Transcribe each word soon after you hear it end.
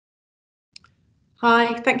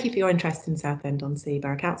Hi, thank you for your interest in Southend-on-Sea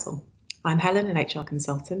Borough Council. I'm Helen, an HR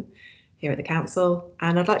consultant here at the Council,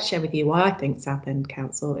 and I'd like to share with you why I think Southend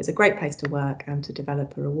Council is a great place to work and to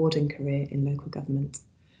develop a rewarding career in local government.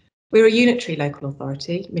 We're a unitary local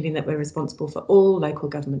authority, meaning that we're responsible for all local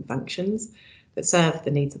government functions that serve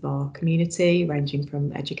the needs of our community, ranging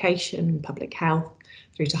from education, public health,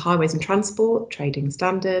 through to highways and transport, trading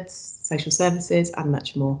standards, social services, and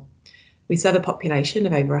much more. We serve a population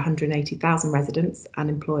of over 180,000 residents and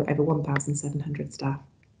employ over 1,700 staff.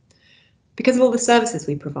 Because of all the services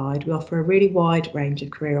we provide, we offer a really wide range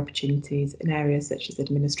of career opportunities in areas such as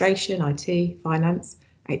administration, IT, finance,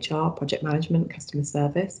 HR, project management, customer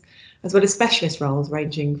service, as well as specialist roles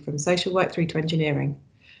ranging from social work through to engineering.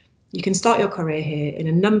 You can start your career here in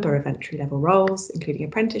a number of entry-level roles, including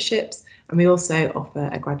apprenticeships, and we also offer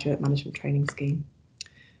a graduate management training scheme.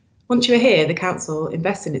 Once you're here, the Council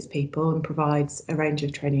invests in its people and provides a range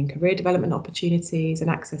of training and career development opportunities and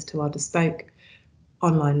access to our bespoke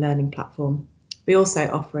online learning platform. We also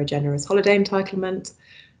offer a generous holiday entitlement,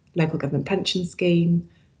 local government pension scheme,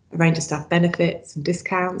 a range of staff benefits and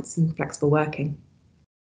discounts, and flexible working.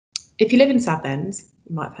 If you live in Southend,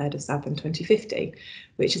 you might have heard of Southend 2050,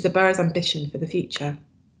 which is the borough's ambition for the future.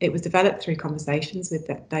 It was developed through conversations with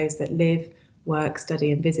those that live, work,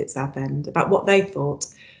 study and visit Southend about what they thought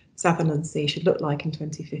Southend-on-Sea should look like in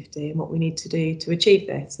 2050 and what we need to do to achieve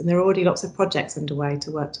this. And there are already lots of projects underway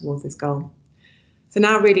to work towards this goal. So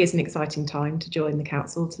now really is an exciting time to join the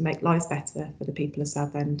Council to make lives better for the people of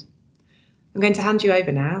Southend. I'm going to hand you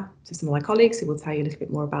over now to some of my colleagues who will tell you a little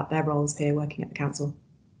bit more about their roles here working at the Council.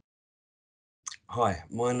 Hi,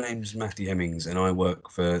 my name's Matthew Hemmings and I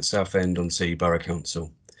work for Southend-on-Sea Borough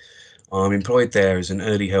Council. I'm employed there as an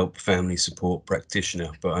early help family support practitioner,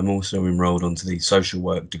 but I'm also enrolled onto the social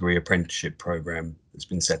work degree apprenticeship programme that's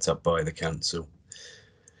been set up by the council.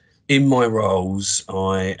 In my roles,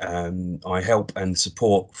 I help and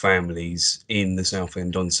support families in the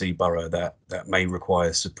Southend-on-Sea Borough that may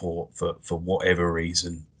require support for whatever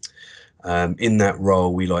reason. In that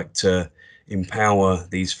role, we like to empower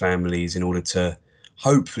these families in order to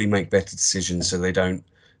hopefully make better decisions so they don't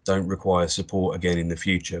require support again in the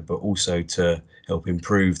future, but also to help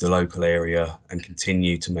improve the local area and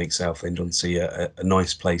continue to make Southend-on-Sea a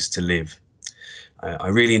nice place to live. I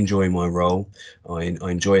really enjoy my role. I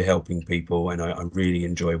enjoy helping people and I really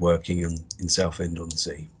enjoy working in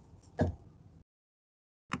Southend-on-Sea.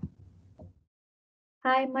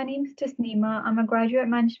 Hi, my name is Tasneema. I'm a graduate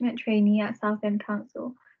management trainee at Southend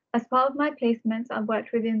Council. As part of my placements, I've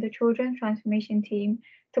worked within the Children's Transformation team,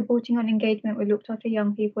 supporting on engagement with looked after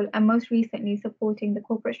young people, and most recently supporting the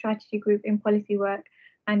corporate strategy group in policy work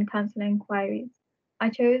and council inquiries. I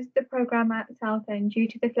chose the programme at Southend due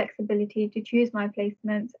to the flexibility to choose my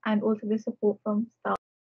placements and also the support from staff.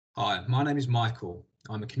 Hi, my name is Michael.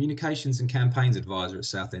 I'm a Communications and Campaigns Advisor at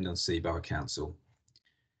Southend-on-Sea Borough Council.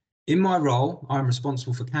 In my role, I'm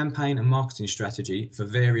responsible for campaign and marketing strategy for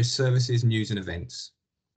various services, news and events.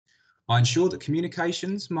 I ensure that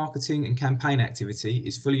communications, marketing and campaign activity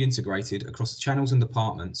is fully integrated across the channels and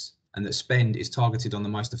departments and that spend is targeted on the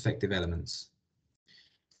most effective elements.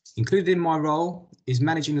 Included in my role is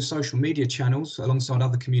managing the social media channels alongside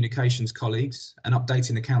other communications colleagues and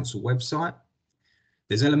updating the council website.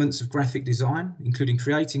 There's elements of graphic design, including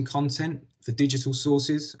creating content for digital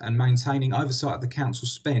sources and maintaining oversight of the council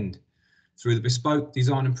spend through the bespoke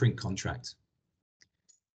design and print contract.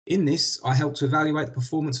 In this, I help to evaluate the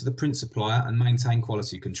performance of the print supplier and maintain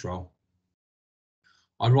quality control.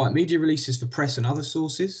 I write media releases for press and other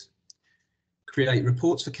sources, create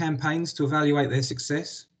reports for campaigns to evaluate their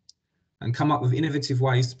success, and come up with innovative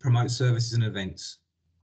ways to promote services and events.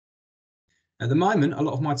 At the moment, a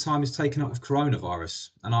lot of my time is taken up with coronavirus,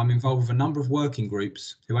 and I'm involved with a number of working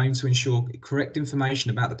groups who aim to ensure correct information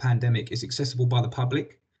about the pandemic is accessible by the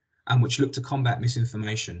public and which look to combat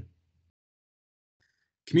misinformation.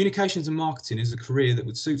 Communications and marketing is a career that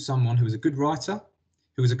would suit someone who is a good writer,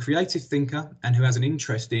 who is a creative thinker, and who has an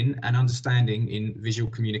interest in and understanding in visual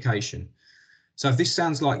communication. So if this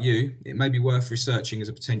sounds like you, it may be worth researching as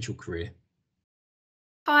a potential career.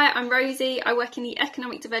 Hi, I'm Rosie. I work in the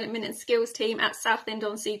Economic Development and Skills team at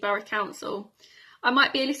Southend-on-Sea Borough Council. I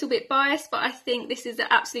might be a little bit biased, but I think this is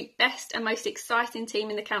the absolute best and most exciting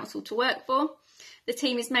team in the council to work for. The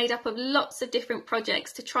team is made up of lots of different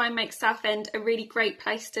projects to try and make Southend a really great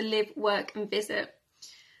place to live, work and visit.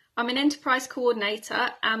 I'm an enterprise coordinator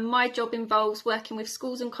and my job involves working with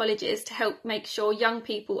schools and colleges to help make sure young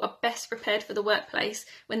people are best prepared for the workplace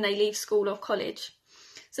when they leave school or college.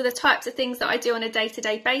 So the types of things that I do on a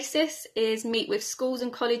day-to-day basis is meet with schools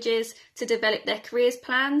and colleges to develop their careers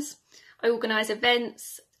plans. I organise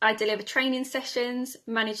events, I deliver training sessions,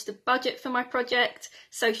 manage the budget for my project,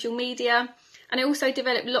 social media, and I also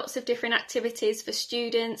develop lots of different activities for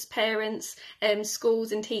students, parents,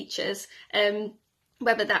 schools and teachers,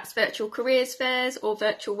 whether that's virtual careers fairs or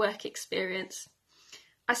virtual work experience.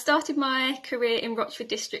 I started my career in Rochford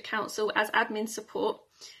District Council as admin support,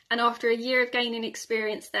 and after a year of gaining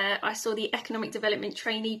experience there, I saw the Economic Development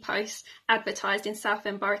trainee post advertised in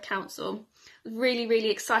Southend Borough Council. I was really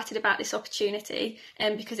excited about this opportunity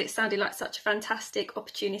because it sounded like such a fantastic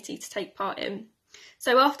opportunity to take part in.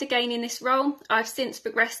 So after gaining this role, I've since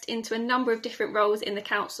progressed into a number of different roles in the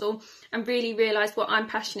council and really realised what I'm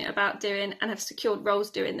passionate about doing and have secured roles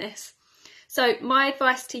doing this. So my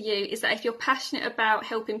advice to you is that if you're passionate about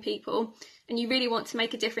helping people and you really want to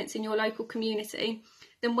make a difference in your local community,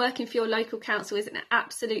 then working for your local council is an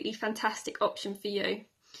absolutely fantastic option for you.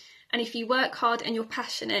 And if you work hard and you're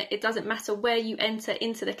passionate, it doesn't matter where you enter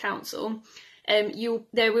into the council,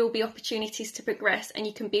 there will be opportunities to progress and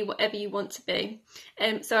you can be whatever you want to be.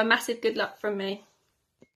 So a massive good luck from me.